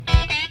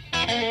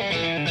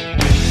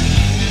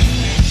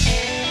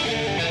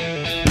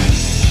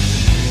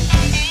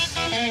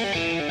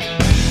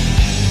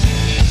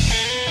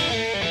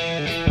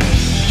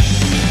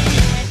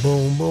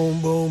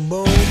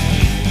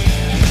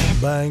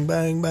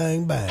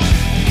bang, bang.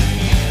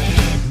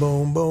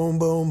 Boom, boom,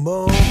 boom,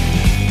 boom.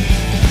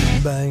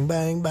 Bang,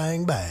 bang,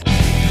 bang, bang.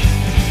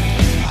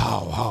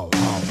 How, how,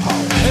 how,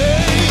 how.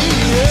 Hey,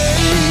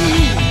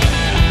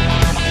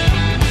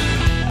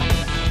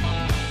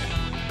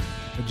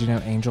 hey. Did you know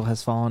Angel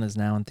Has Fallen is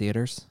now in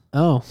theaters?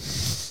 Oh.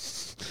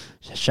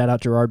 Shout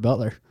out Gerard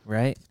Butler.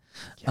 Right?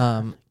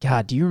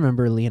 God, do you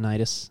remember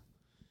Leonidas?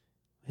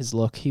 His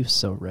look, he was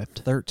so ripped.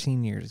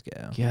 13 years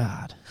ago.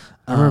 God.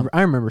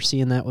 I remember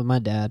seeing that with my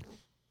dad.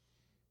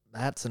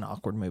 That's an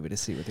awkward movie to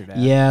see with your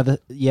dad.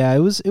 Yeah, it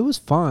was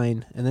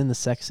fine. And then the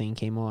sex scene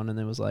came on, and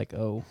it was like,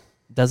 oh.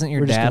 Doesn't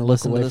your dad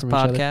listen to this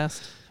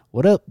podcast?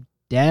 What up,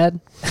 Dad?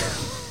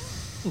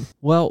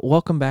 Well,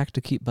 welcome back to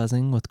Keep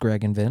Buzzing with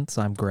Greg and Vince.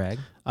 I'm Greg.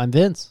 I'm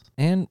Vince.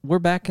 And we're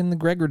back in the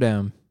Gregor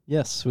Dome.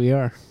 Yes, we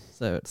are.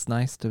 So it's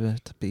nice to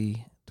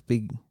be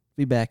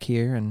back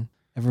here, and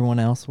everyone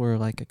else, we're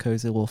like a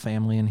cozy little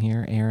family in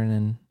here.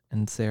 Aaron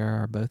and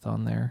Sarah are both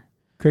on their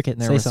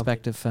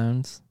respective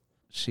phones.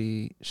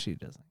 She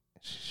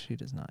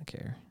does not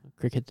care.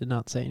 Cricket did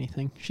not say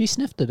anything. She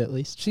sniffed it at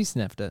least. She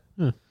sniffed it.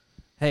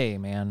 Hey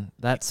man,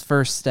 that's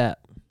first step.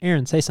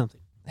 Aaron, say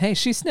something. Hey,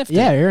 she sniffed it.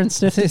 Yeah, Aaron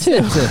sniffed it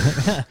too.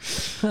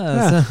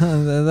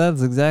 So,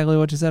 that's exactly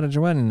what you said at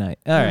your wedding night.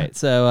 All right,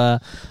 so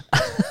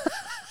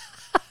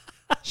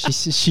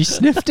she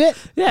sniffed it.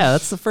 Yeah,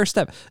 that's the first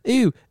step.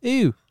 Ew.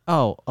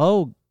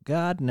 Oh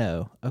God,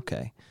 no.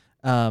 Okay.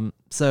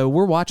 So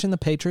we're watching the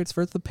Patriots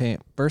versus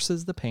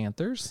the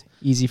Panthers.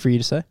 Easy for you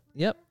to say.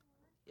 Yep.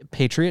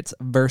 Patriots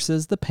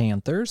versus the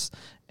Panthers.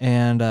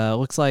 And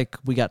looks like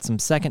we got some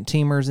second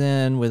teamers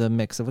in with a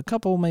mix of a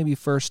couple maybe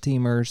first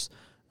teamers.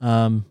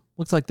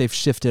 Looks like they've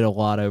shifted a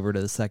lot over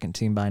to the second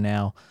team by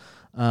now.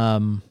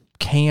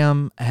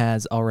 Cam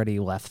has already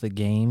left the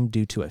game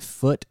due to a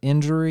foot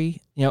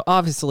injury. You know,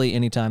 obviously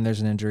anytime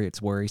there's an injury,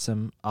 it's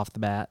worrisome off the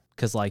bat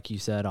because like you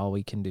said, all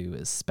we can do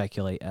is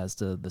speculate as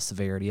to the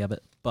severity of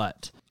it.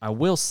 But I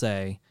will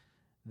say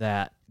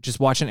that just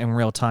watching it in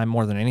real time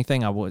more than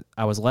anything, I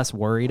was less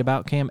worried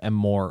about Cam and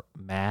more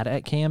mad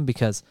at Cam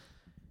because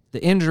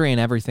the injury and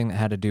everything that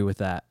had to do with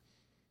that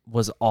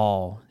was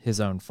all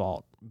his own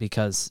fault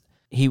because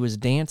he was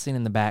dancing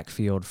in the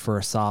backfield for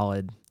a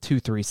solid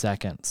 2-3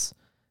 seconds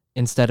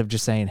instead of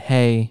just saying,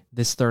 hey,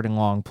 this third and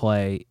long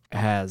play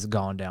has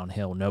gone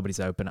downhill. Nobody's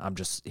open. I'm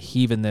just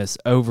heaving this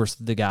over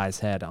the guy's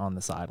head on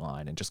the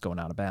sideline and just going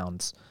out of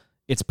bounds.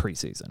 It's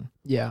preseason.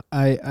 Yeah,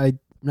 I'm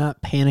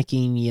not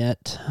panicking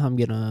yet. I'm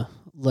going to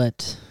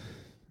let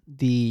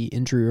the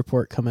injury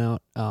report come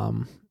out.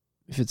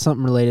 If it's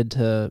something related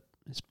to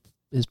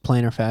his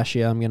plantar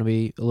fascia, I'm going to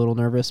be a little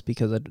nervous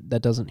because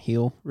that doesn't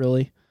heal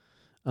really.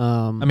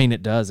 I mean,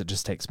 it does. It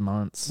just takes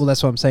months. Well,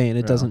 that's what I'm saying.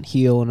 It doesn't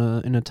heal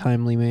in a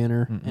timely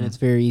manner, and it's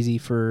very easy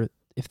for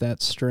if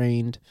that's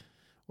strained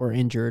or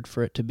injured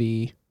for it to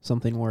be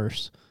something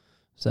worse.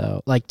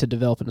 So, like to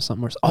develop into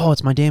something worse. Oh,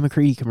 it's my Dan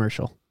McCready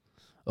commercial.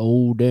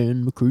 Oh,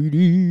 Dan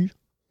McCready.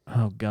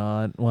 Oh,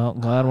 God. Well,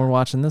 glad we're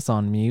watching this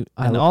on mute.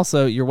 And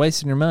also, you're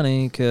wasting your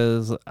money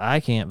because I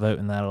can't vote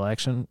in that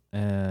election.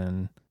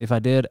 And if I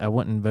did, I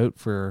wouldn't vote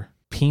for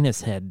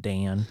Penis Head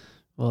Dan.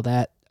 Well,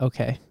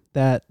 okay.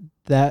 That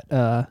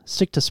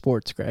stick to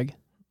sports, Greg.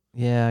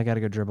 Yeah, I got to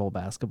go dribble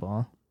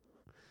basketball.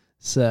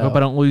 So hope I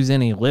don't lose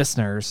any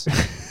listeners.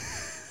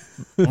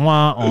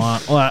 Wah, wah,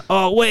 wah.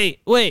 Oh, wait.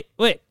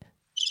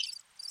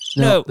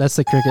 No, that's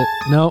the cricket.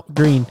 No,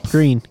 green.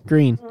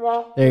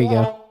 There you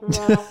go.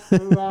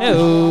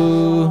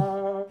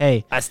 Hello.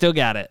 Hey, I still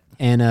got it.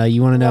 And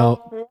you want to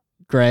know,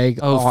 Greg,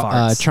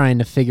 trying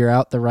to figure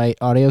out the right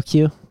audio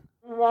cue?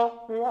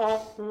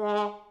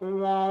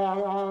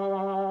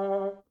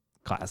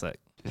 Classic.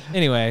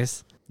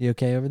 Anyways, you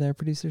okay over there,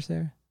 producer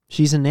Sarah?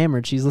 She's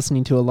enamored. She's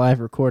listening to a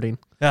live recording.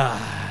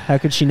 How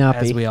could she not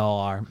be? As we all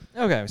are.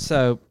 Okay,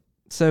 so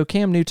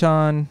Cam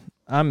Newton,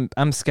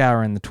 I'm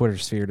scouring the Twitter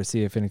sphere to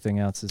see if anything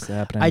else is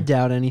happening. I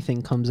doubt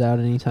anything comes out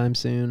anytime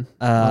soon.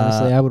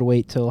 Honestly, I would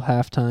wait till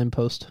halftime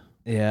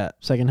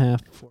second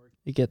half before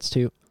it gets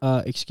to.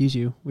 Excuse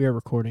you, we are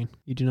recording.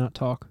 You do not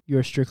talk. You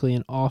are strictly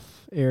an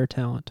off-air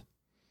talent.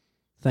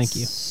 Thank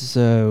you.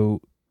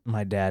 So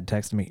my dad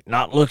texted me,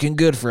 not looking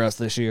good for us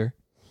this year.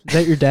 Is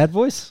that your dad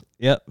voice?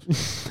 Yep.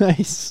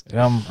 Nice.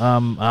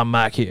 I'm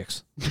Mike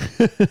Hicks.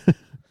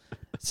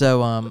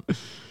 So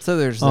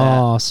there's that.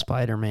 Oh,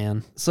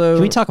 Spider-Man. So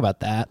can we talk about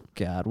that?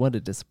 God, what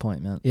a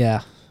disappointment.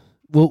 Yeah.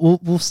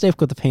 We'll stay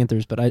with the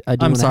Panthers, but I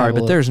do. I'm sorry,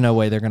 but there's no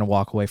way they're going to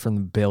walk away from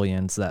the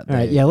billions that. All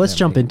right, yeah. Let's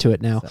jump into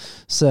it now.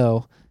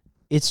 So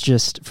it's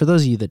just for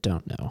those of you that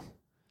don't know,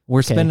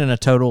 we're spending a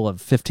total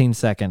of 15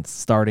 seconds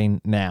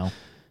starting now.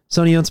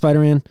 Sony owns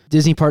Spider-Man.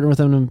 Disney partnered with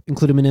them to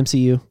include him in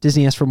MCU.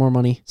 Disney asked for more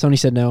money. Sony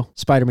said no.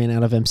 Spider-Man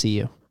out of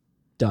MCU.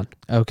 Done.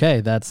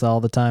 Okay, that's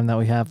all the time that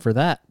we have for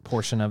that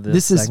portion of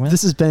this segment.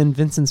 This has been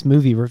Vincent's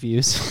movie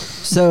reviews.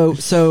 So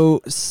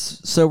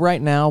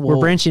right now we're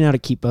branching out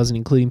at Keep Buzzing,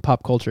 including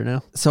pop culture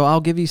now. So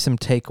I'll give you my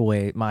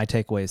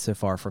takeaways so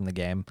far from the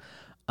game.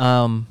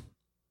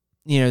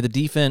 The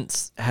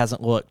defense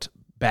hasn't looked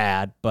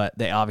bad, but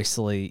they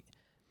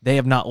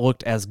have not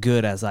looked as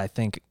good as I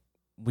think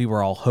we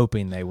were all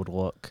hoping they would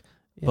look.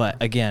 Yeah. But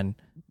again,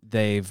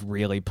 they've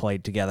really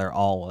played together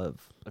all of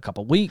a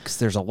couple weeks.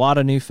 There's a lot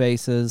of new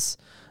faces.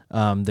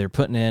 They're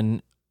putting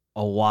in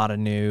a lot of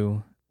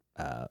new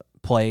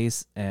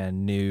plays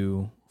and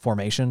new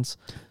formations.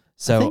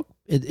 So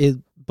I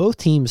think both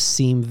teams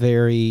seem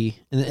very,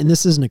 and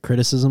this isn't a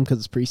criticism because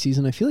it's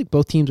preseason. I feel like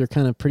both teams are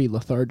kind of pretty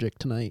lethargic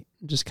tonight,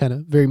 just kind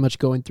of very much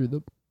going through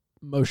the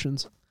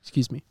motions.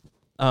 Excuse me.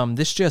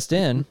 This just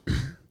in,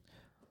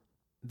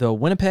 the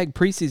Winnipeg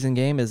preseason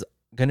game is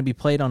going to be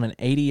played on an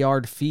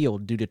 80-yard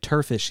field due to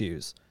turf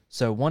issues.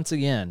 So once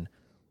again,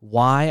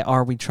 why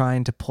are we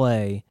trying to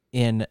play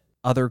in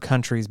other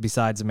countries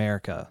besides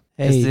America?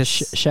 Hey,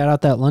 shout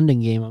out that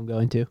London game I'm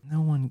going to. No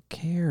one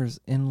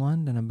cares in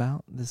London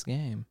about this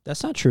game.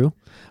 That's not true.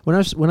 When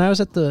I was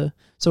at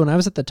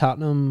the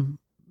Tottenham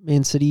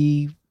Man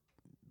City,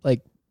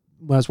 like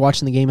when I was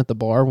watching the game at the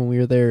bar when we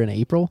were there in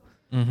April,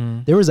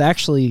 there was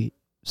actually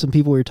some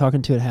people we were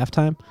talking to at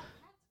halftime,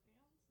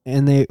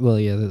 and a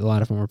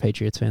lot of them were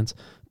Patriots fans,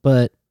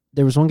 but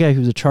there was one guy who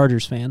was a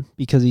Chargers fan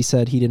because he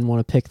said he didn't want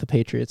to pick the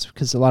Patriots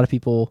because a lot of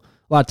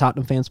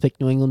Tottenham fans pick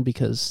New England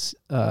because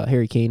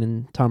Harry Kane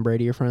and Tom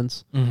Brady are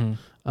friends.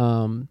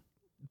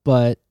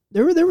 But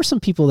there were some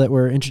people that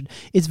were interested.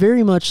 It's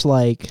very much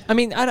like, I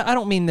mean, I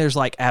don't mean there's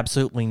like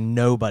absolutely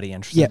nobody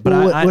interested, yeah, but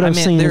what I I'm mean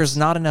saying there's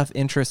not enough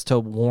interest to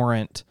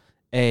warrant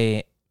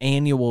a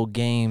annual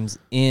games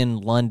in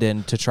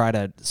London to try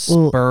to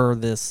spur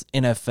this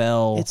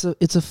NFL.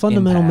 It's a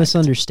fundamental impact.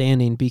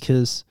 misunderstanding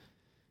because,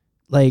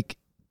 like,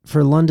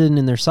 for London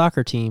and their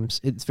soccer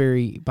teams, it's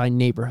very by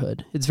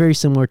neighborhood. It's very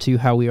similar to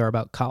how we are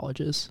about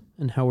colleges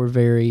and how we're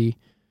very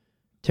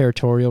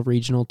territorial,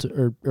 regional,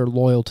 or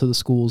loyal to the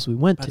schools we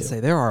went to. I'd say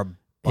there are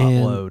a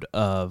buttload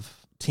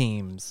of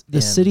teams.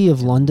 The city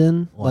of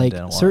London, like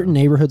alone. certain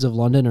neighborhoods of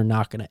London, are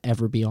not going to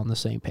ever be on the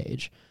same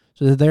page.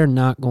 So they're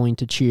not going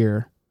to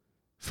cheer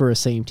for a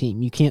same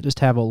team. You can't just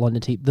have a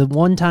London team. The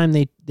one time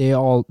they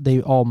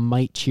all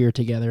might cheer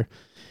together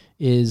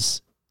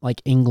is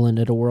like England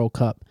at a World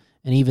Cup.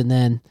 And even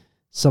then,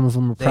 some of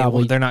them are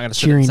probably they're not going to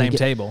sit at the same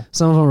table.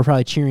 Some of them are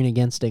probably cheering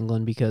against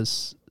England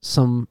because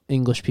some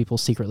English people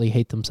secretly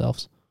hate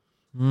themselves.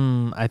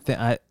 I think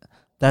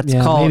that's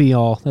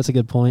That's a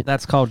good point.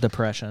 That's called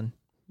depression.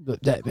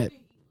 But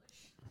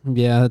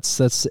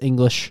that's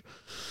English.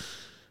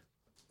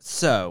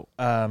 So,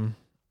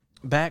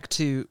 back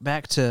to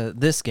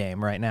this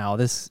game right now.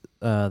 This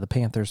the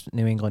Panthers,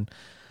 New England.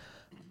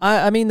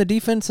 I mean, the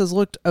defense has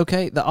looked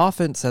okay. The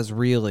offense has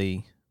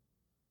really.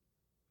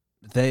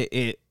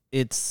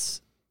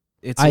 It's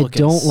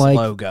looking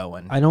slow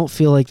going. I don't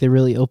feel like they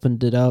really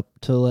opened it up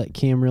to let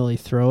Cam really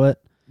throw it.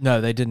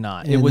 No, they did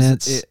not.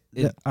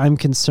 I'm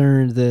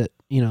concerned that,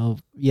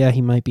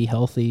 he might be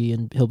healthy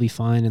and he'll be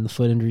fine and the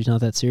foot injury's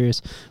not that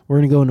serious. We're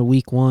going to go into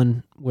week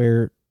 1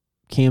 where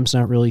Cam's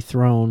not really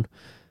thrown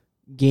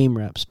game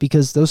reps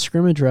because those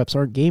scrimmage reps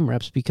aren't game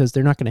reps because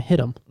they're not going to hit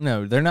him.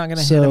 No, they're not going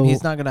to hit him.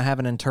 He's not going to have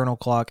an internal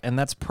clock, and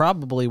that's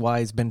probably why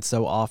he's been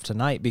so off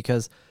tonight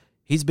because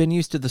he's been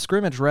used to the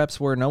scrimmage reps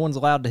where no one's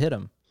allowed to hit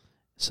him.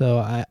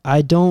 So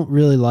I don't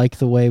really like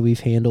the way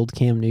we've handled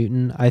Cam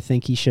Newton. I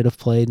think he should have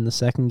played in the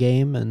second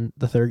game and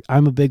the third.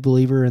 I'm a big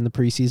believer in the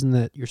preseason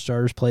that your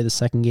starters play the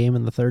second game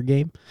and the third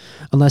game,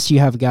 unless you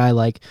have a guy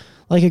like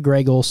a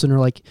Greg Olsen or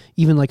like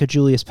even like a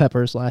Julius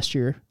Peppers last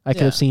year. I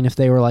could have seen if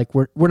they were like,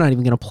 we're not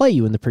even going to play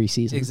you in the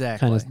preseason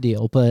kind of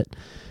deal. But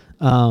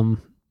I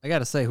got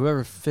to say,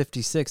 whoever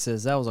 56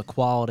 is, that was a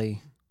quality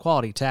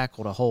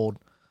tackle to hold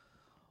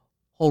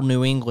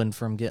New England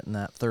from getting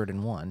that 3rd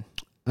and 1.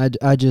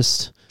 I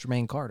just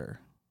Jermaine Carter.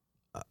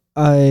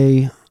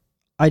 I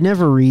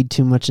never read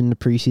too much into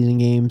preseason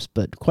games,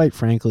 but quite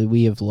frankly,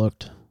 we have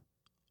looked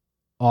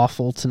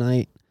awful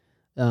tonight.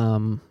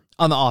 On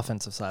the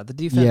offensive side, the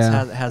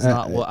defense has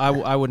not. Well,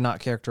 I would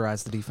not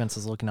characterize the defense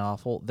as looking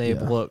awful.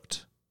 They've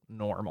looked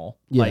normal.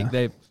 Yeah.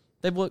 Like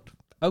they've looked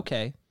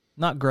okay,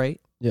 not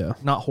great,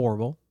 not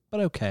horrible,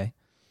 but okay.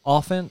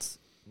 Offense,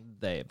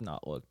 they have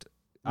not looked.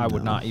 I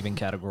would not even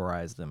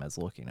categorize them as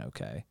looking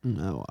okay.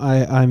 No,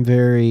 I'm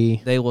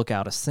very... They look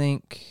out of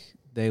sync.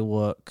 They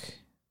look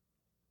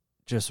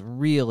just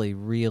really,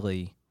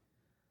 really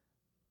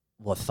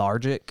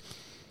lethargic.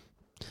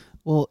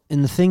 Well,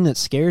 and the thing that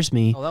scares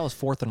me... Oh, that was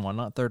 4th and 1,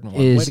 not 3rd and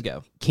 1. Way to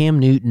go. Cam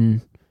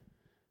Newton,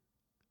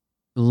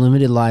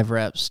 limited live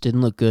reps,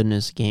 didn't look good in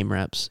his game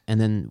reps, and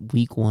then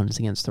week 1 is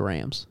against the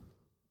Rams.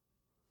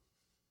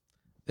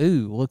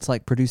 Ooh, looks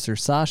like producer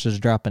Sasha's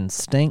dropping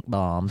stink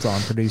bombs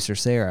on producer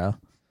Sarah.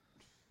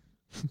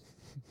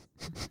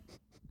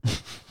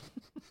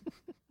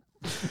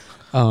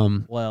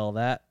 Well,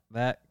 that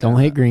don't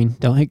hate green.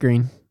 Don't hate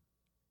green.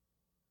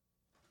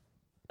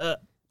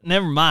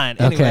 Never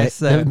mind. Anyway, okay,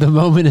 so the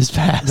moment has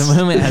passed. The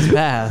moment has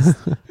passed.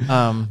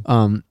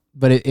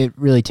 But it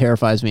really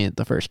terrifies me at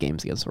the first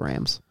games against the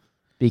Rams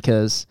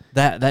because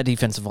that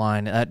defensive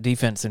line, that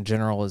defense in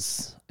general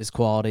is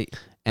quality.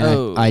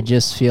 And I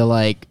just feel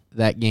like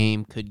that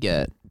game could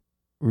get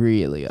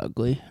really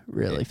ugly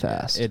really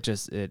fast.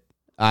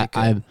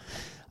 I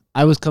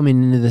I was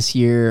coming into this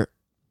year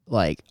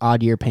like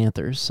odd year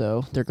Panthers,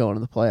 so they're going to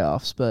the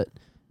playoffs. But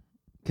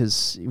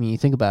because I mean, you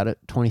think about it,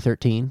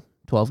 2013,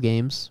 12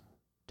 games,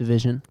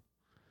 division,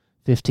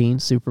 15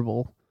 Super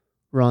Bowl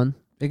run.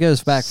 It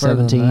goes back 17.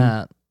 further than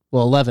that.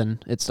 Well,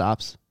 11 it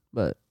stops,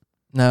 but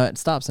No, it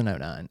stops in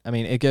 09. I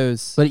mean, it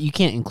goes but you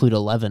can't include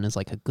 11 as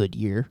like a good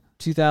year.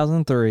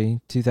 2003,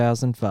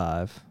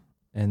 2005,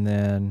 and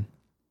then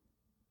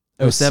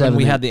 07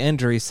 we had the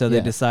injury, so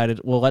they decided,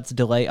 well, let's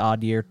delay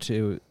odd year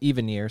to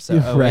even year. So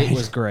 08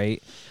 was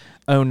great.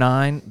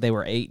 09 they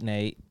were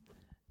 8-8.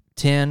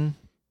 10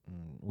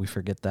 we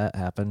forget that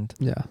happened.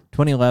 Yeah.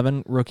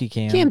 2011 rookie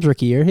Cam's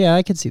rookie year. Yeah,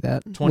 I could see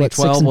that.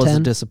 2012 was a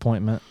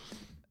disappointment.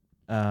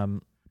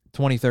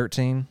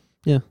 2013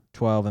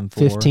 12-4.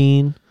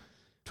 15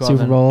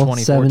 Super Bowl,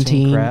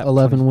 17 crap,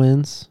 11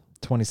 wins.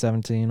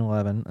 2017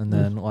 11, and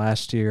then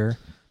last year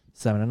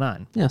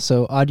 7-9. Yeah,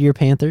 so odd year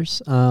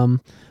Panthers.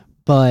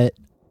 But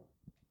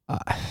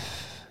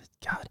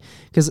God,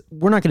 because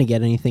we're not going to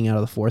get anything out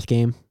of the fourth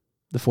game,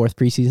 the fourth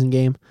preseason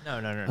game.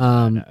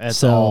 No. It's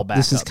so all backups.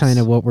 This is kind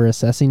of what we're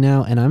assessing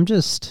now, and I'm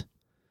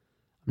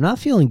not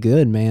feeling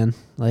good, man.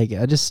 Like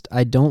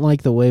I don't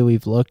like the way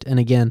we've looked. And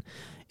again,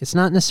 it's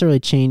not necessarily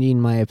changing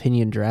my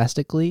opinion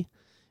drastically.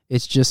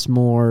 It's just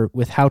more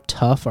with how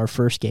tough our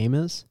first game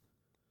is.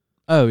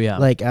 Oh yeah,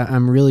 like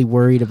I'm really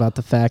worried about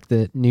the fact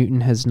that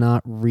Newton has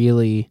not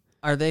really.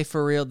 Are they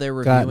for real? They're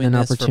reviewing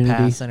this for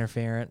pass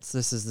interference.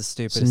 This is the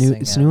stupidest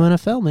thing. It's new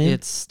NFL, man.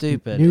 It's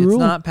stupid. New it's rule.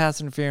 not pass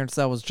interference.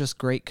 That was just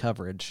great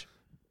coverage.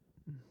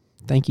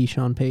 Thank you,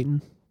 Sean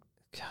Payton.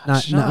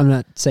 God, I'm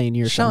not saying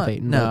you're Sean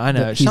Payton. No, I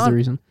know. He's the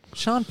reason.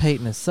 Sean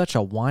Payton is such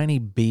a whiny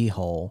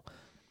beehole.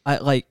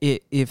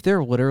 If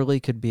there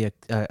literally could be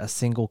a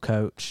single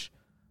coach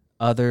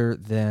other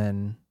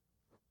than,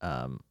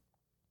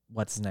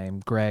 what's his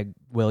name, Greg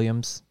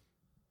Williams,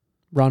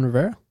 Ron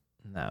Rivera.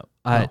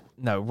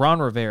 No, Ron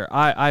Rivera.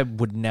 I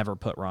would never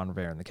put Ron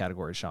Rivera in the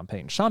category of Sean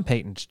Payton. Sean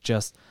Payton's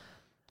just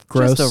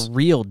gross, just a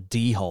real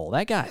d-hole.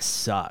 That guy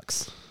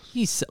sucks.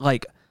 He's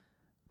like,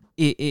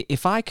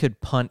 if I could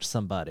punch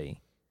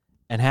somebody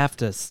and have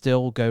to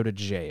still go to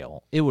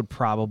jail, it would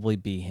probably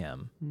be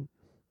him.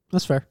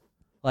 That's fair.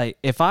 Like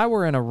if I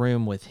were in a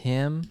room with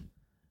him,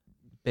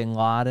 Bin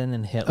Laden,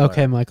 and Hitler.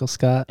 Okay, Michael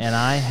Scott. And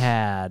I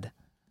had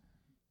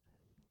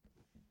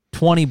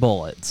 20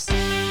 bullets.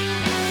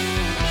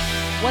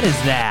 What is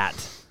that?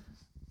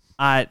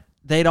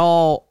 They'd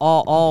all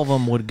of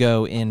them would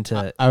go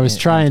into. I was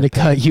trying to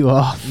cut you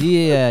off.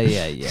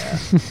 Yeah.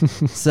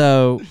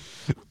 So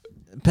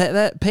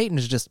Peyton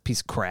is just a piece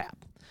of crap.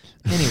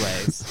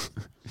 Anyways,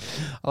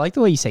 I like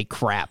the way you say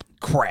crap.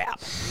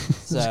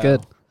 So, that's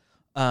good.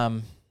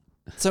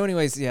 So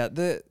anyways, yeah,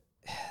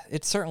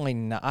 it's certainly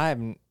not.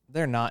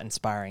 They're not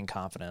inspiring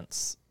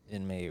confidence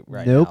in me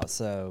right now.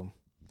 So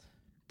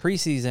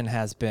preseason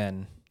has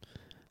been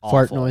awful.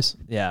 Fart noise.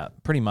 Yeah,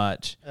 pretty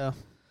much. Yeah.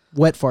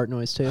 Wet fart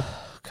noise too.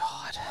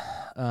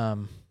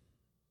 God.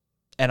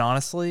 And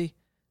honestly,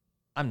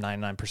 I'm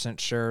 99%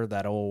 sure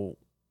that old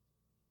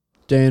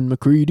Dan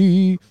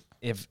McCready.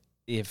 If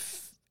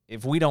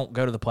we don't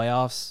go to the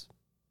playoffs,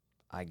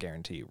 I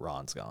guarantee you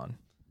Ron's gone.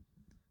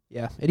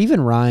 Yeah, it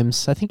even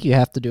rhymes. I think you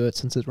have to do it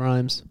since it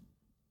rhymes.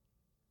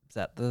 Is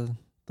that the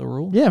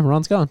rule? Yeah,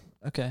 Ron's gone.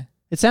 Okay.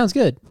 It sounds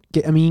good.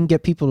 You can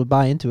get people to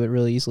buy into it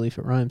really easily if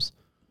it rhymes.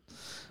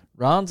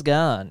 Ron's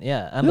gone.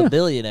 Yeah, I'm a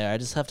billionaire. I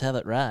just have to have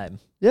it rhyme.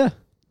 Yeah.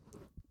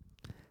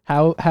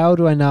 How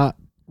do I not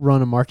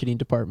run a marketing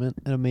department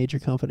at a major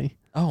company?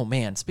 Oh,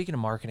 man. Speaking of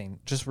marketing,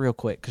 just real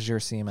quick, because you're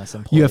a CMS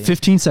employee. You have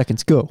 15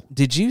 seconds. Go.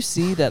 Did you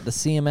see that the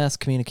CMS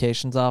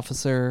communications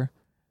officer,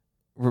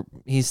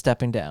 he's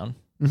stepping down?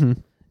 Mm-hmm.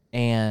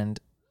 And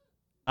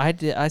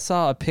I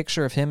saw a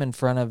picture of him in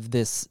front of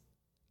this,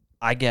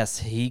 I guess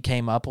he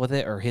came up with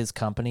it or his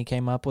company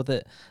came up with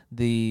it,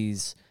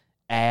 these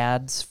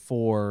ads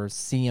for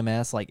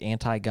CMS, like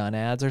anti-gun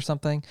ads or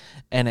something,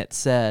 and it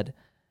said,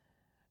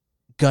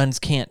 guns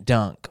can't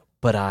dunk,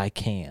 but I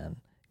can.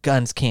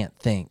 Guns can't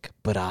think,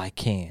 but I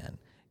can.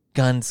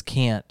 Guns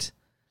can't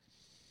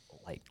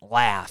like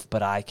laugh,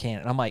 but I can.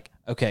 And I'm like,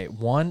 okay,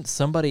 one,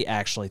 somebody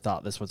actually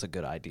thought this was a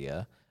good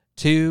idea.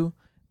 Two,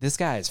 this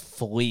guy has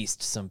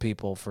fleeced some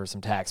people for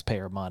some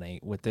taxpayer money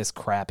with this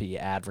crappy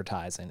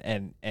advertising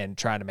and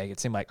trying to make it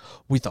seem like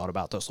we thought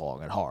about this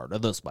long and hard,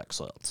 and this makes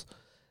sense.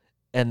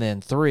 And then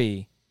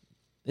three,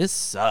 this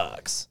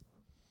sucks.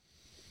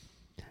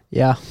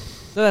 Yeah.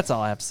 So that's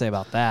all I have to say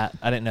about that.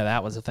 I didn't know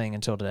that was a thing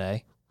until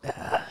today.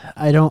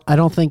 I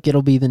don't think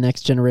it'll be the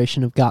next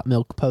generation of Got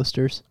Milk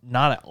posters.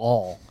 Not at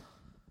all.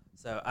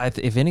 So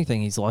if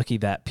anything, he's lucky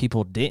that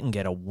people didn't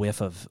get a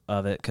whiff of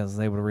it because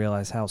they would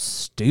realize how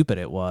stupid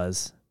it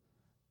was.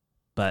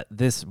 But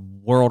this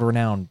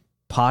world-renowned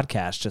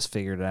podcast just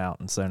figured it out,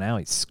 and so now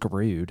he's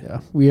screwed. Yeah,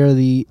 we are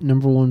the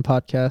 #1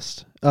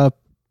 podcast.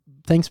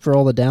 Thanks for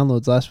all the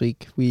downloads last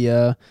week. We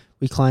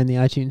climbed the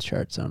iTunes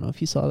charts. I don't know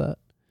if you saw that.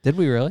 Did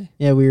we really?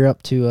 Yeah, we were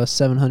up to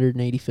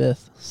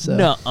 785th. So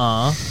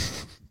Nuh-uh.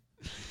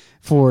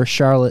 For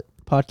Charlotte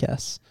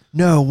podcasts.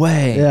 No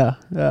way. Yeah.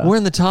 We're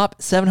in the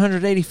top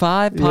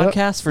 785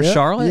 podcasts for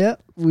Charlotte?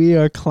 Yep. We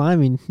are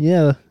climbing.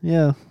 Yeah.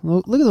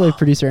 Look at the way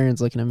producer Aaron's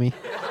looking at me.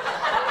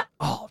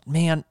 Oh,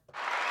 man.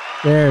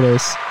 There it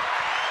is.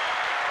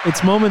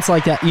 It's moments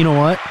like that. You know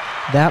what?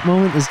 That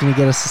moment is going to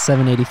get us to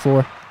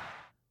 784.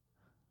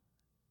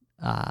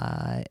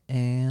 I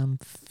am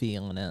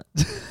feeling it.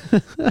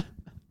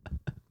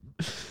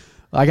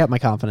 I got my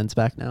confidence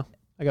back now.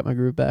 I got my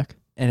groove back.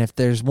 And if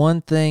there's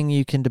one thing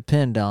you can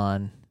depend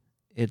on,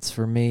 it's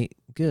for me.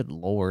 Good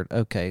Lord.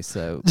 Okay,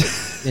 so...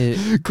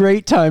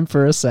 Great time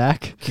for a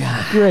sack.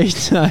 God, Great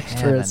time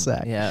for a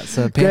sack. Yeah,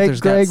 so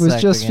Panthers Greg got was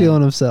sacked just again.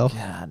 feeling himself.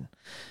 God.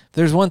 If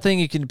there's one thing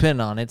you can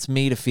depend on, it's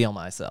me to feel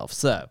myself.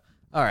 So,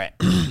 all right.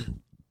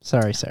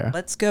 Sorry, Sarah.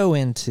 Let's go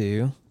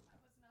into...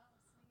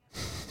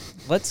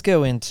 Where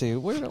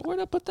did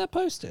I put that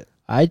Post-it?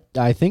 I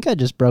think I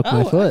just broke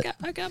my foot.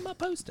 I got my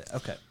Post-it.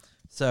 Okay.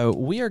 So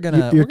we are going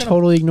to... You're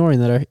totally ignoring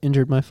that I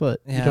injured my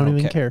foot. Yeah, you don't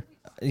even care.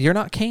 You're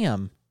not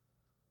Cam.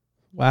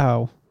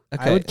 Wow.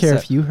 Okay, I would care so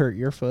if you hurt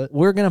your foot.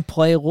 we're going to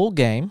play a little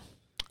game,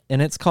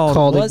 and it's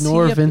called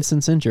Ignore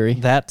Vincent's Injury.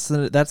 That's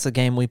a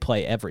game we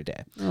play every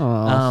day.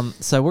 Oh.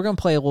 So we're going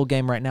to play a little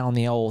game right now on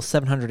the old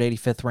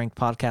 785th ranked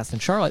podcast in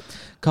Charlotte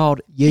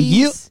called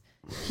Was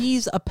He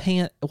a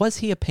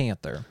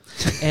Panther?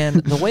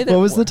 And the way that What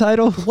was the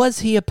title?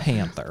 Was He a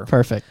Panther?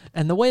 Perfect.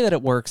 And the way that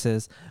it works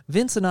is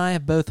Vince and I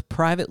have both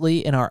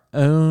privately in our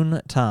own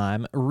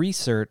time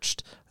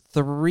researched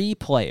 3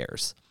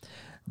 players.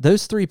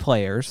 Those 3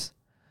 players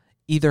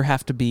either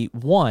have to be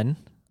one,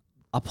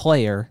 a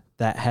player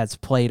that has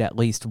played at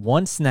least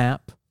 1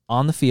 snap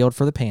on the field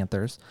for the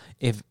Panthers.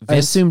 If Vince, I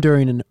assume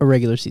during a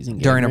regular season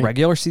game. during right? a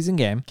regular season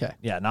game. Okay.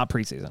 Yeah, not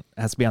preseason. It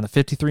has to be on the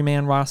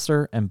 53-man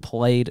roster and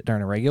played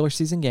during a regular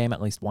season game,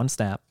 at least 1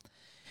 snap.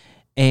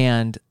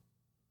 And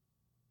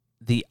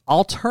the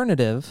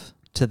alternative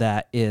to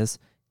that is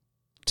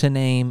to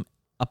name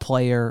a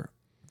player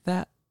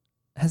that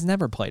has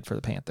never played for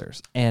the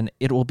Panthers. And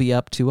it will be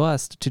up to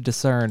us to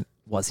discern,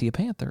 was he a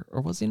Panther or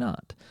was he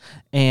not?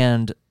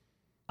 And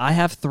I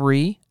have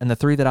 3, and the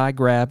 3 that I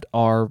grabbed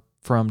are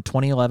from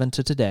 2011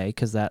 to today,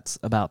 because that's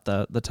about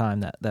the time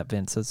that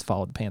Vince has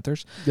followed the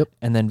Panthers. Yep.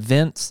 And then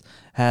Vince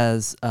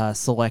has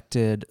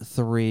selected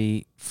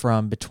 3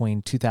 from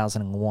between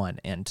 2001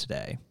 and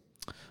today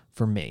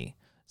for me.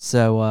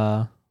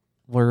 So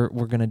we're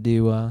gonna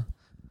do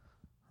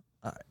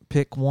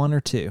pick 1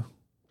 or 2.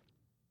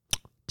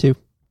 2.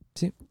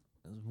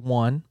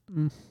 1.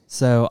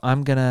 So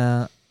I'm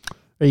gonna.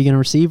 Are you gonna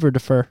receive or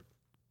defer?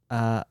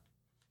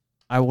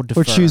 I will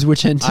defer. Or choose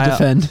which end to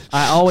defend.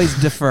 I always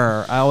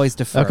defer.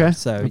 Okay.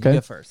 So you go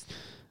first.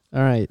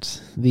 All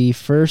right. The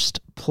first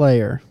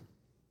player,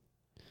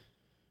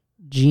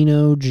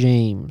 Geno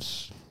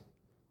James,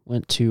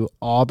 went to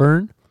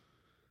Auburn.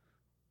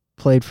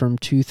 Played from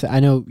I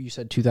know you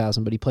said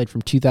 2000, but he played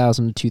from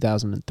 2000 to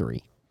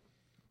 2003.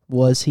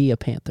 Was he a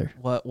Panther?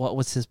 What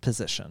was his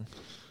position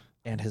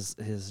and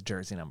his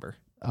jersey number?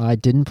 I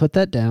didn't put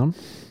that down.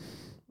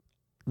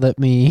 Let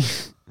me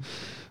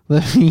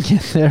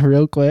get there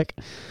real quick.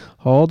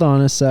 Hold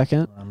on a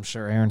second. I'm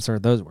sure Aaron's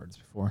heard those words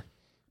before.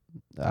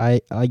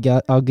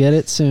 I'll get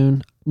it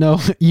soon. No,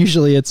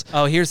 usually it's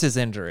Oh, here's his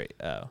injury.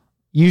 Oh.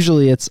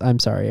 I'm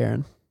sorry,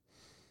 Aaron.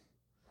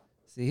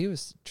 See, he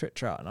was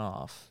trotting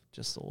off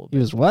just a little bit. He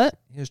was what?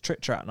 He was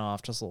trotting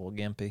off just a little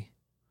gimpy.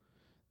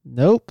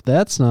 Nope,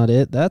 that's not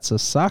it. That's a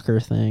soccer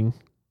thing.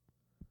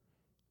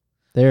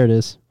 There it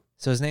is.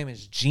 So his name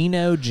is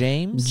Geno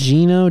James?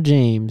 Geno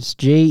James.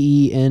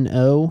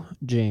 Jeno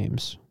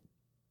James.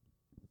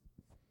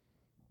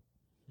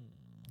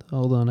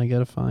 Hold on, I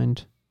gotta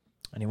find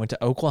And he went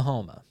to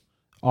Oklahoma.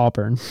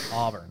 Auburn.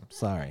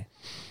 Sorry.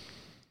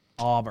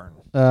 Auburn.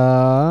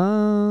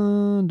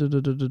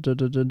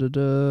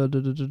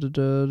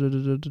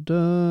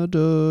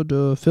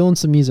 Fill in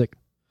some music.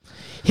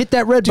 Hit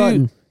that red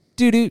button.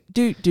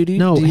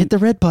 No, hit the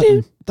red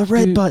button. The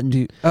red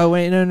button. Oh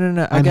wait, no.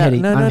 I'm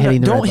hitting the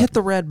red Don't hit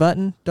the red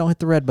button. Don't hit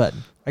the red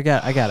button. I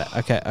got it.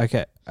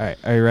 Okay. All right.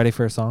 Are you ready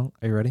for a song?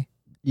 Are you ready?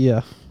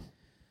 Yeah.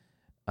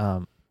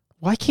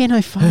 Why can't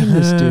I find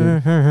this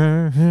dude?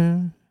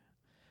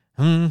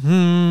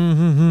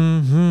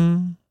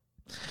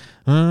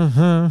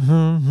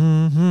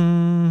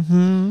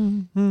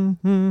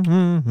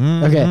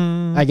 Okay,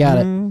 I got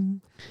it.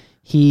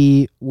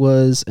 He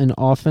was an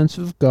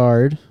offensive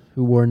guard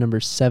who wore number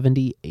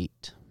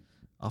 78.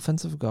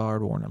 Offensive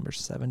guard wore number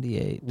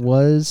 78.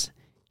 Was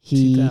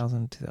he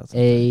 2000.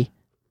 a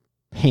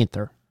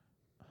Panther?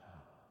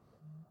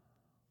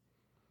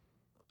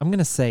 I'm going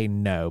to say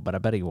no, but I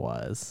bet he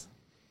was.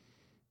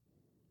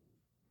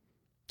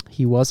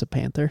 He was a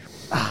Panther.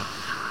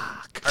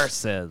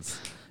 Curses.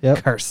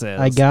 Yep. Curses.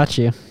 I got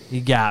you.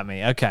 You got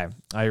me. Okay.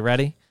 Are you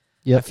ready?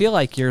 Yep. I feel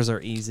like yours are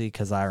easy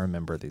because I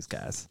remember these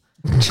guys.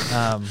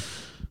 But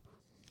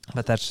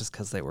that's just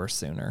because they were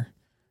sooner.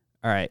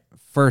 All right.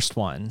 First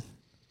one.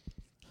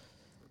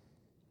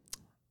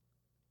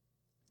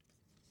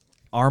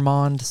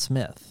 Armand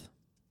Smith.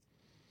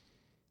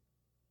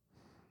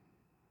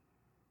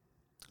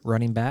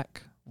 Running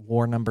back,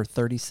 wore number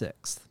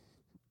 36.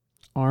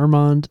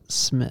 Armand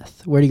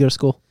Smith. Where did he go to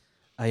school?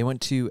 He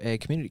went to a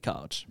community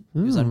college. He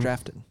was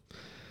undrafted.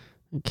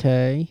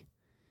 Okay.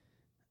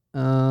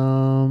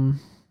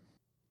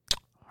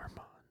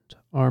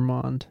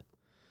 Armand.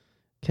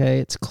 Okay,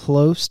 it's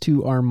close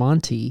to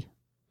Armonte.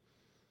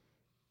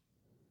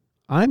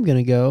 I'm going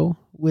to go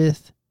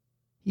with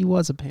he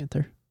was a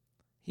Panther.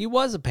 He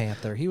was a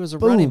Panther. He was a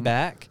Boom. running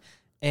back.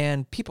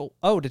 And people...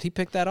 Oh, did he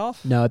pick that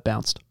off? No, it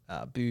bounced.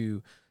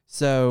 Boo.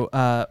 So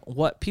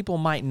what people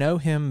might know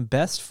him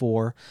best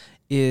for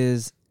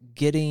is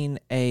getting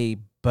a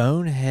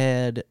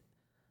bonehead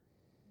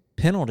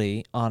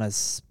penalty on a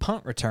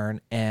punt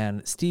return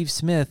and Steve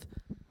Smith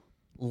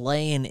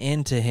laying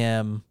into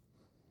him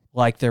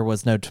like there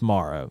was no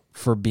tomorrow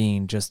for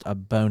being just a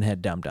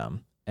bonehead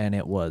dum-dum. And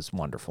it was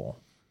wonderful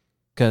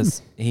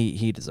because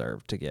he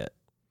deserved to get...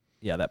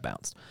 Yeah, that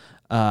bounced.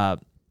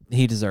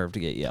 He deserved to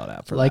get yelled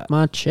at for like that.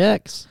 my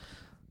checks.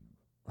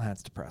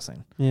 That's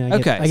depressing. Yeah, I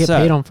get so,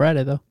 paid on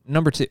Friday, though.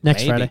 Number 2.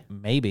 Next Friday.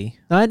 Maybe.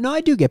 No,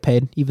 I do get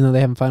paid, even though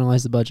they haven't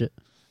finalized the budget.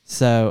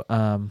 So,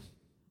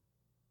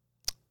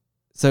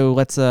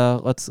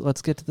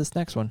 let's get to this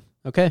next one.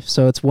 Okay,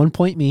 so it's 1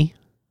 point me,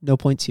 no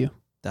points you.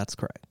 That's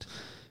correct.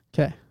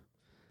 Okay.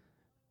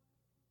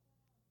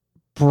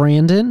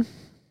 Brandon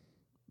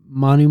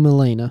Manu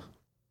Malena.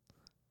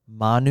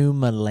 Manu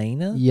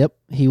Malena? Yep,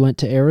 he went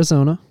to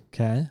Arizona.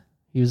 Okay.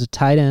 He was a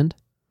tight end.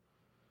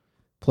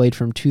 Played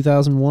from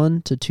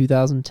 2001 to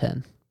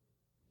 2010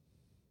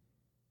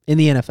 in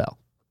the NFL.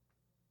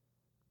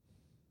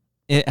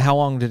 How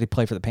long did he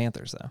play for the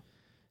Panthers, though?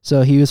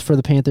 So he was for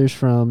the Panthers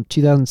from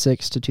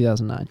 2006 to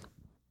 2009.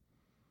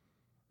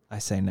 I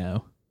say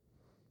no.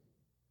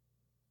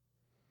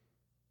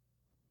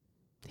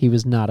 He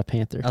was not a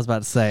Panther. I was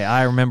about to say,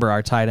 I remember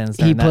our tight ends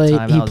He during that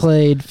time. He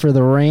played for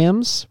the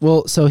Rams.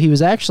 Well, so he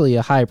was actually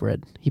a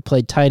hybrid. He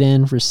played tight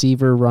end,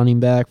 receiver,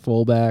 running back,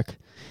 fullback.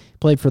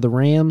 Played for the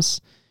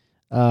Rams,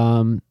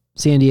 San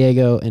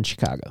Diego, and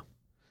Chicago.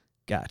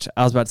 Gotcha.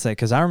 I was about to say,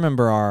 because I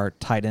remember our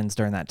tight ends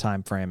during that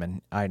time frame,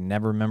 and I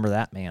never remember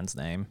that man's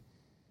name.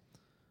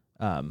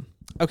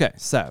 Okay,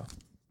 so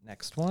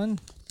next one.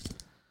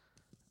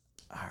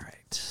 All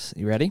right.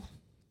 You ready?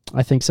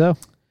 I think so.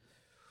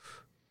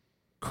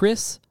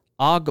 Chris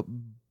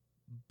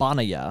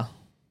Ogbonnaya.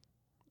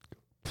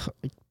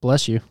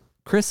 Bless you.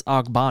 Chris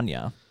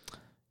Ogbonnaya.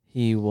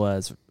 He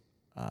was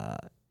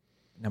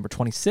number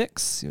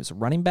 26. He was a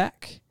running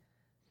back,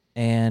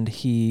 and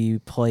he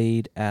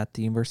played at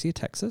the University of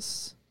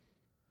Texas.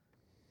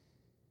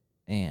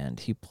 And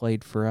he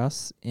played for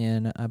us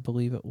in, I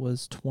believe it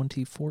was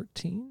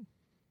 2014.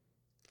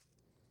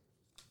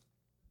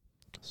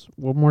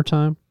 One more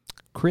time.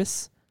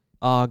 Chris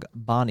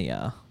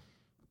Ogbonnaya,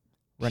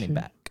 running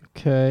back.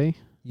 Okay.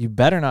 You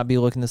better not be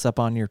looking this up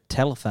on your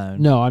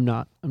telephone. No, I'm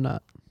not.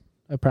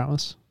 I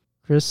promise.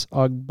 Chris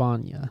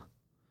Ogbonnaya.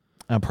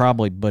 I'm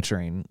probably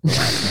butchering the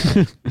last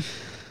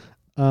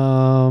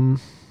name.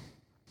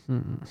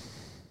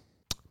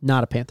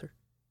 Not a Panther.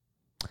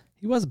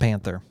 He was a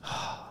Panther.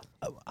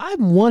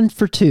 I'm 1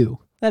 for 2.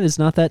 That is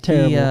not that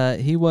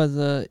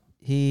terrible.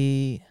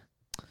 He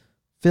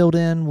filled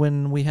in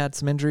when we had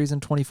some injuries in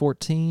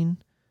 2014,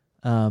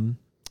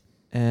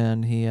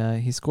 and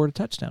he scored a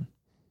touchdown.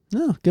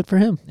 Oh, good for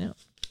him. Yeah,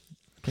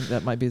 I think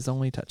that might be his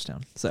only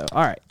touchdown. So,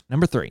 all right,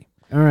 number 3.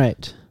 All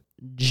right,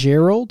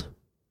 Gerald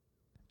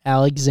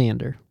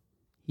Alexander.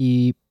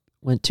 He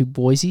went to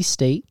Boise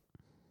State.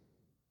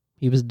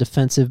 He was a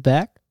defensive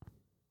back.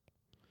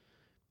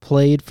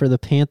 Played for the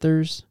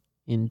Panthers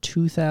in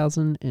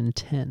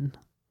 2010.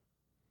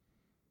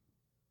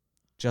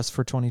 Just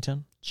for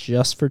 2010?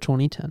 Just for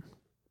 2010.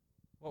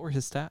 What were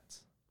his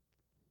stats?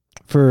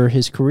 For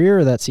his career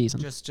or that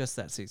season? Just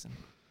that season.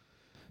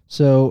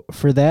 So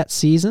for that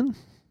season,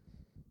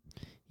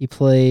 he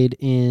played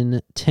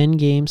in 10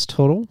 games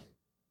total.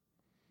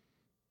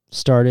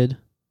 Started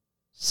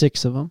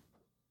 6 of them.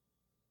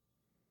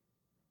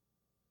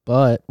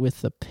 But with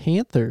the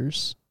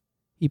Panthers,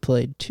 he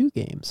played 2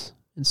 games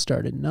and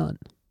started none.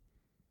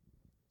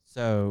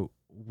 So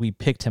we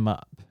picked him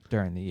up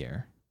during the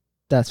year.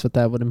 That's what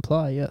that would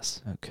imply,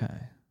 yes.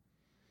 Okay.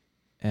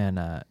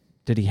 And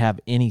did he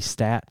have any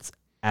stats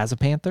as a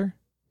Panther?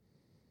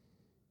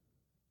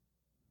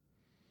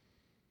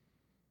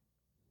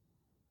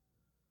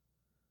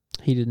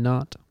 He did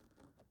not.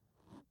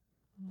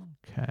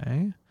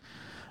 Okay.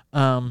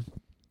 And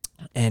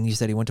you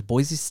said he went to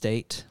Boise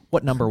State.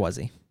 What number was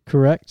he?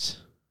 Correct.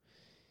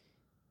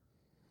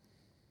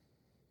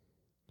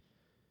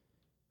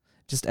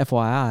 Just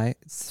FYI,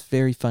 it's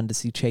very fun to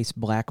see Chase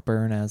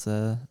Blackburn as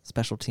a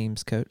special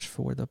teams coach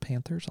for the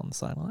Panthers on the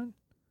sideline.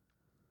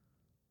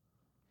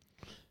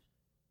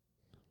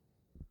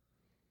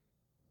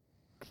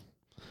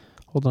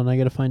 Hold on, I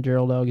got to find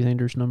Gerald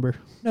Alexander's number.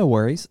 No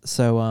worries.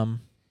 So,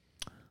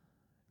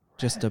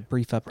 just a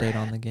brief update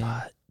on the game.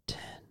 Button.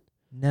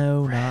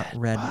 No, not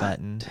red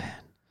button.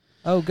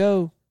 Oh,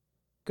 go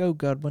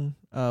Goodwin.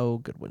 Oh,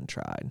 Goodwin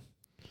tried.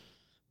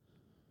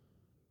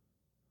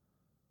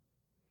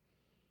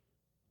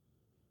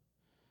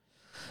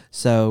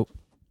 So,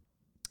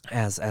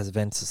 as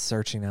Vince is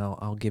searching,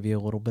 I'll give you a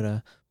little bit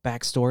of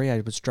backstory.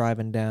 I was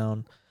driving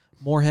down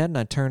Moorhead, and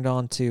I turned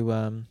on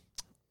to,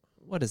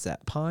 what is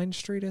that, Pine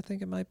Street, I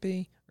think it might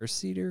be, or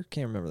Cedar?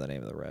 Can't remember the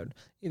name of the road.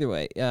 Either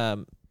way,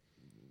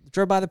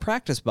 drove by the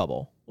practice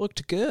bubble.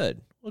 Looked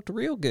good. Looked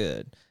real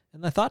good.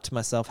 And I thought to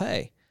myself,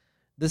 hey,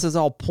 this is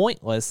all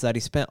pointless that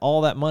he spent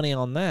all that money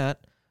on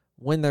that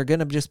when they're going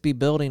to just be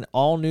building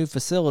all new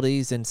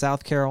facilities in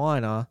South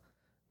Carolina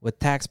with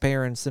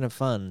taxpayer incentive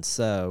funds.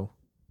 So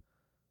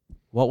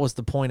what was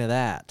the point of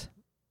that?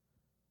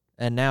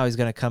 And now he's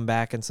going to come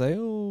back and say,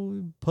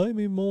 oh, pay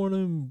me more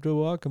than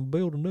so I can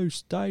build a new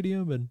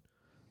stadium, and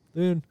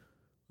then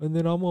I'm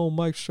going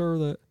to make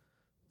sure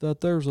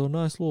that there's a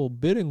nice little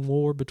bidding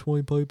war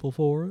between people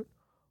for it.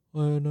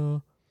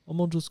 And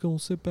I'm just going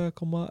to sit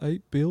back on my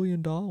 $8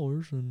 billion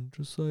and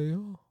just say,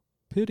 oh,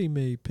 pity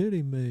me,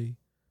 pity me.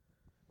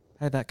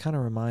 Hey, that kind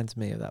of reminds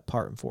me of that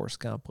part in Forrest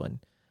Gump when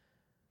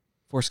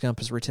Forrest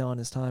Gump is retelling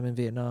his time in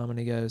Vietnam, and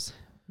he goes,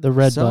 the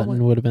red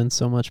button would have been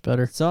so much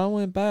better. So I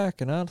went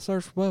back and I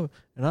searched for Bubba,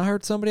 and I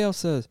heard somebody else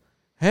says,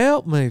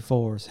 help me,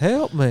 Forrest,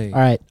 help me. All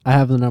right, I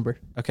have the number.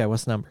 Okay,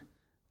 what's the number?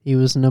 He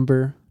was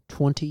number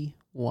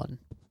 21.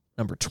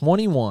 Number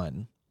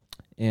 21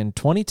 in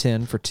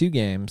 2010 for 2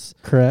 games.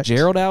 Correct.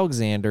 Gerald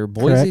Alexander,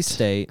 Boise Correct.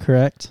 State.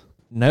 Correct.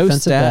 No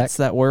Defensive stats back.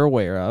 that we're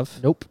aware of.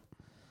 Nope.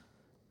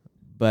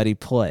 But he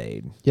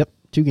played. Yep,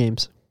 2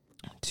 games.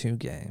 2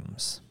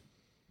 games.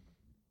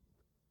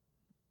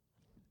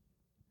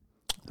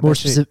 More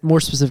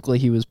specifically,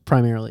 he was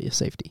primarily a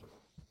safety.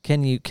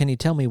 Can you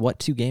tell me what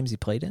 2 games he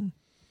played in?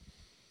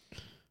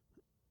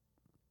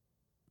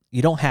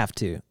 You don't have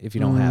to if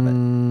you don't have it.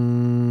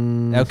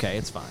 Okay,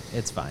 it's fine.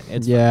 It's fine.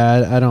 It's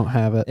yeah, fine. I don't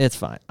have it. It's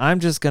fine. I'm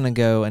just going to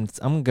go and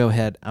I'm going to go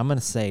ahead. I'm going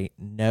to say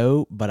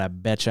no, but I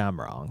bet you I'm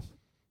wrong.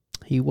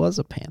 He was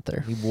a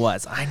Panther. He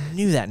was. I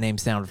knew that name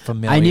sounded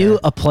familiar. I knew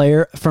a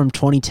player from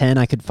 2010.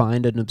 I could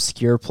find an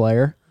obscure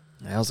player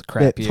that was a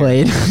crap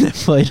year. that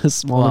played a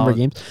small number of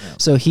games. Yeah.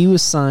 So he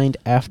was signed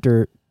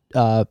after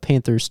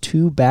Panthers'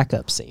 2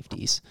 backup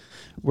safeties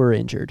were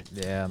injured.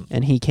 Yeah.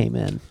 And he came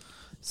in.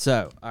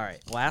 So, all right,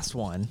 last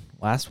one.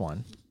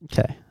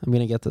 Okay, I'm going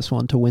to get this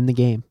one to win the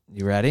game.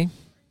 You ready?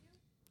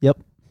 Yep,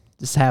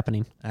 it's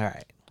happening. All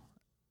right.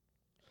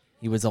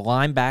 He was a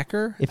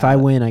linebacker. If I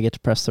win, I get to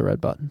press the red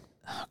button.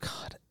 Oh,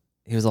 God.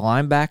 He was a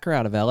linebacker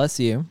out of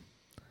LSU.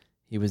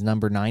 He was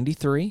number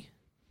 93.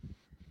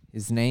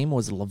 His name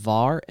was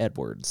LeVar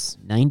Edwards.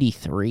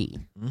 93.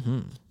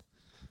 Mm-hmm.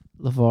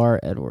 LeVar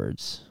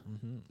Edwards.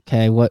 Mm-hmm.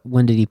 Okay,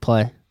 when did he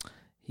play?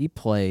 He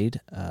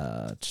played,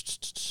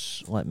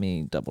 let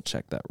me double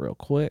check that real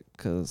quick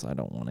because I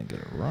don't want to get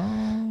it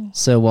wrong.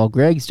 So while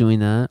Greg's doing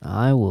that,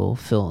 I will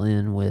fill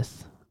in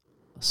with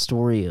a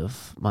story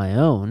of my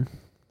own,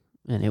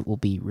 and it will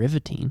be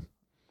riveting.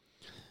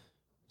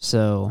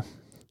 So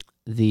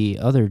the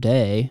other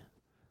day,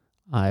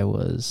 I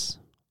was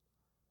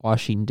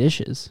washing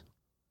dishes,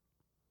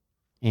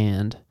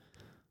 and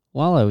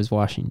while I was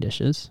washing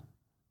dishes,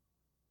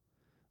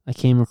 I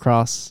came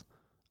across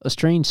a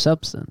strange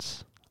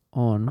substance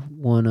on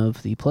one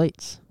of the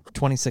plates.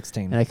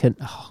 2016. And I couldn't,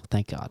 oh,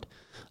 thank God.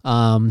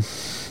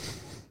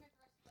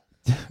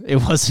 It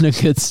wasn't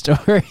a good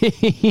story.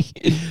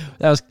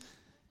 That was.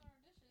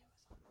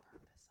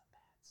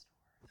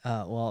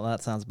 Well,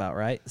 that sounds about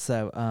right.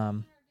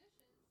 So,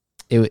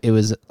 It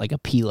was like a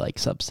pea-like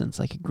substance,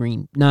 like a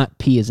green, not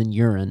pea as in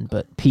urine,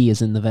 but pea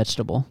as in the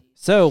vegetable.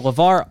 So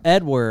LeVar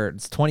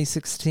Edwards,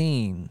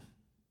 2016,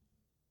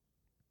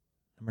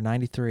 number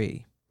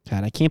 93.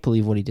 God, I can't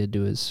believe what he did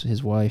to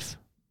his wife.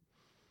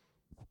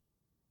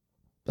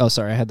 Oh,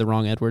 sorry, I had the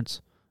wrong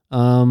Edwards.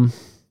 LeVar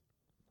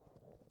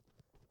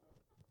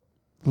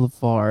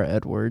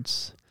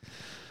Edwards.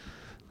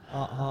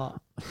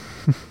 That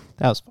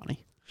was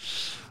funny.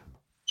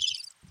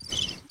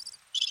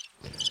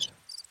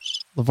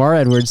 LeVar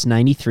Edwards,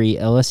 93,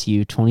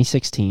 LSU,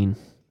 2016.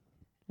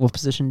 What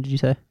position did you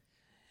say?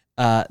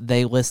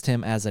 They list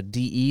him as a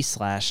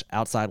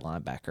DE/outside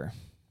linebacker.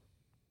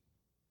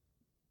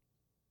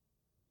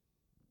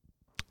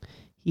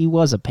 He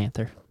was a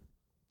Panther.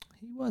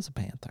 He was a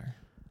Panther.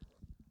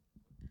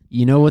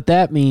 You know what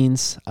that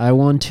means. I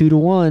won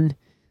 2-1.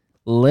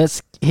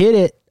 Let's hit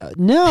it.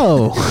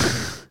 No.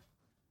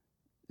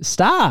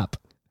 Stop.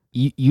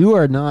 You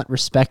are not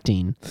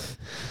respecting.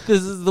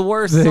 This is the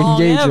worst The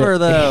song engagement. ever,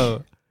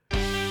 though.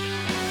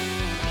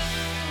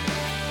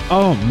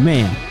 Oh,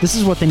 man. This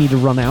is what they need to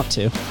run out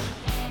to.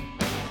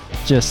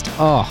 Just,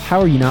 how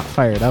are you not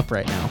fired up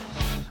right now?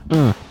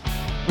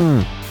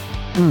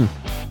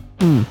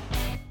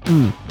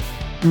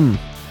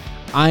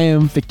 I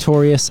am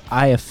victorious.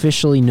 I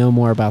officially know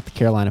more about the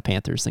Carolina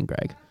Panthers than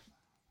Greg.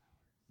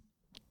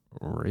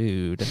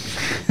 Rude.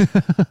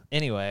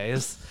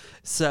 Anyways,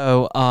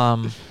 so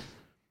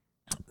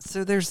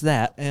there's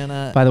that.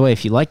 And By the way,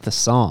 if you like the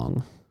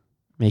song,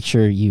 make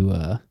sure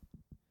you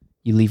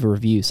leave a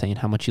review saying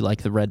how much you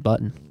like the red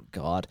button.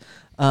 God.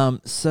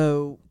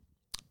 So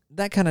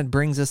that kind of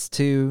brings us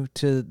to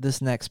this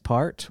next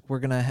part. We're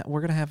gonna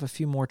have a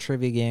few more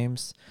trivia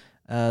games.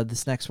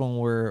 This next one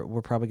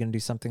we're probably gonna do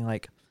something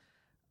like,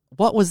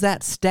 what was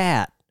that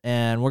stat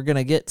and we're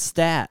gonna get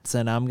stats,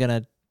 and I'm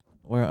gonna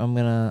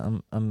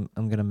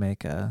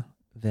make a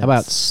Vince. How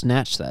about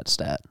snatch that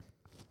stat?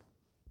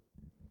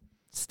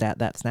 Stat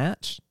that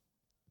snatch?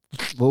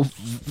 Well,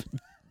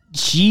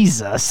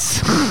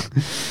 Jesus.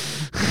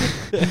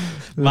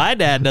 My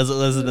dad doesn't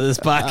listen to this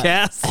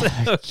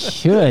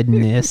podcast.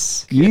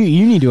 Goodness. You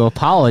need to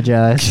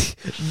apologize.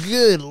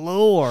 Good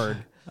Lord.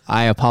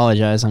 I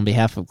apologize on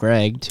behalf of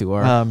Greg to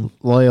our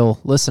loyal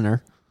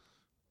listener.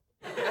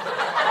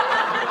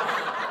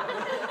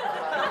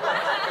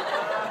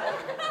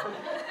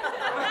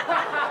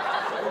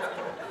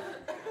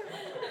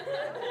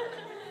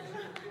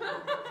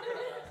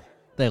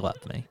 They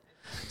love me.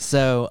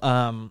 So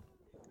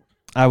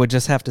I would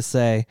just have to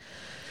say,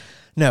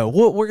 no,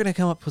 we're going to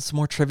come up with some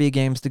more trivia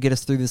games to get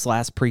us through this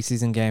last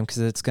preseason game because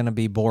it's going to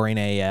be boring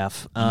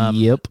AF.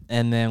 Yep.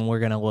 And then we're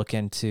going to look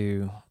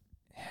into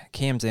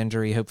Cam's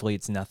injury. Hopefully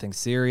it's nothing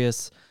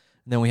serious.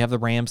 And then we have the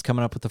Rams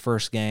coming up with the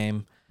first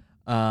game.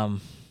 It's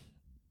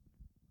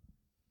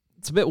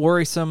a bit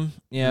worrisome.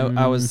 You know,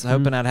 I was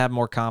hoping I'd have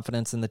more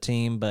confidence in the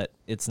team, but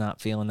it's not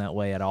feeling that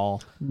way at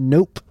all.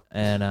 Nope.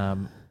 And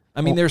I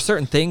mean, there's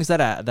certain things that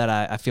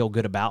I feel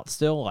good about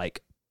still.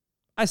 Like,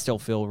 I still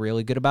feel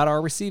really good about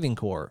our receiving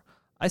core.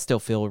 I still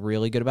feel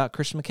really good about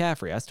Christian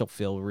McCaffrey. I still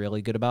feel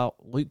really good about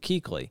Luke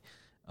Kuechly.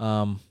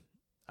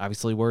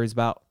 Obviously, worries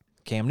about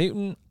Cam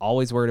Newton.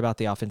 Always worried about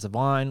the offensive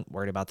line.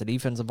 Worried about the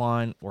defensive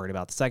line. Worried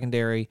about the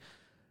secondary.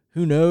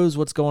 Who knows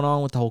what's going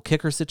on with the whole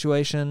kicker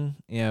situation?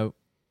 You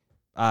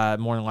know,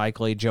 more than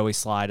likely, Joey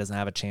Sly doesn't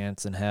have a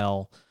chance in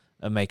hell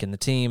of making the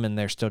team, and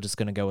they're still just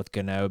going to go with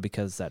Gano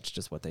because that's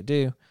just what they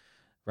do.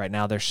 Right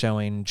now, they're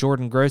showing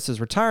Jordan Gross's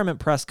retirement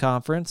press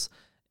conference,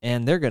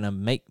 and they're going to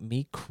make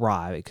me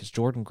cry because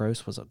Jordan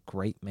Gross was a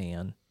great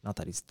man. Not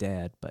that he's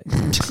dead, but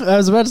I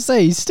was about to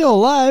say he's still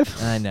alive.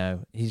 I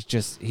know. He's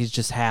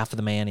just half of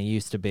the man he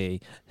used to be.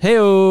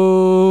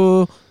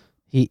 Hey-oh!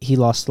 He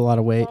lost a lot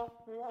of weight.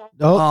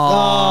 That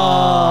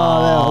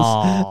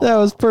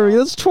was perfect.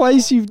 That's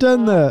twice you've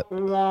done that.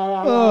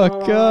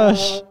 Oh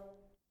gosh.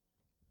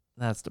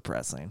 That's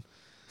depressing.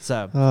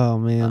 So, oh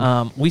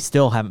man. We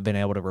still haven't been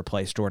able to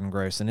replace Jordan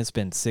Gross, and it's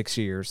been 6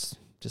 years.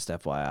 Just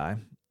FYI.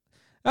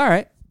 All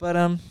right, but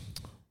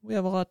we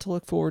have a lot to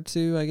look forward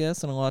to, I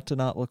guess, and a lot to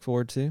not look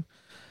forward to.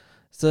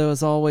 So,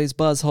 as always,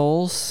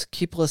 buzzholes,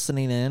 keep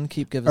listening in,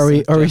 keep giving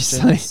us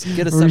suggestions.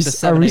 Get us up to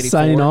 784. Are we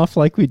signing off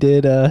like we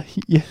did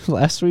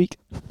last week?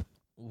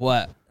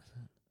 What?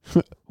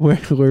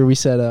 Where we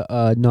said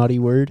a naughty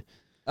word?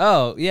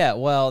 Oh, yeah.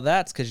 Well,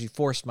 that's because you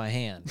forced my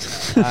hand.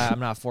 I'm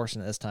not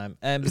forcing it this time.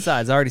 And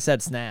besides, I already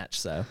said snatch,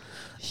 so.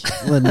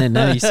 Well, then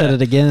now you said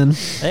it again.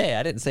 Hey,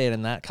 I didn't say it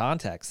in that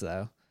context,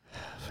 though.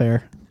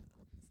 Fair.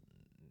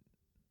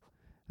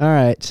 All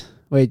right.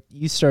 Wait,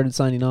 you started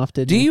signing off,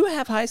 didn't you? Do you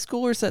have high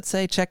schoolers that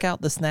say check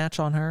out the snatch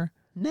on her?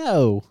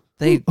 No.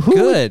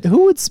 Good.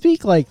 Who would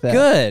speak like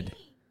that?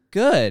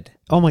 Good.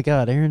 Oh, my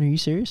God. Aaron, are you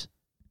serious?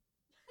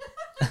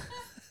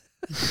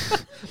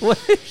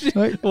 What did she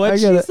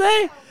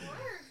say?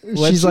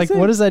 She's like,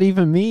 what does that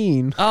even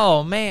mean?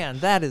 Oh man,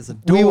 that is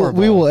adorable.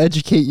 We will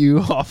educate you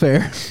off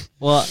air.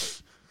 Well,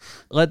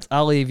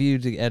 I'll leave you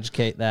to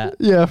educate that.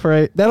 Yeah,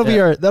 right. That'll be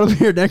our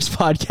next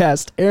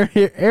podcast.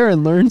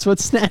 Aaron learns what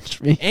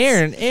snatch means.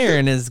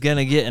 Aaron is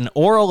gonna get an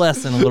oral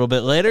lesson a little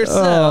bit later. So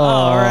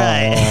all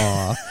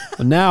right.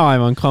 Well, now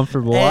I'm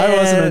uncomfortable. I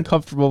wasn't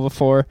uncomfortable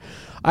before.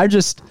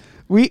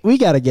 We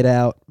got to get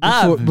out.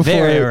 I'm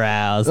very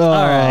aroused. All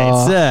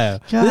right, so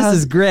God. This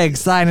is Greg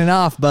signing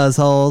off,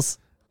 buzzholes.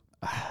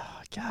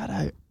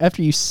 God,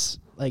 after you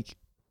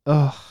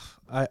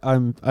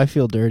I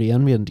feel dirty.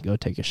 I'm going to go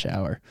take a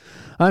shower.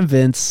 I'm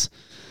Vince.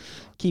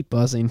 Keep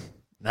buzzing.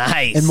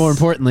 Nice. And more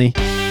importantly,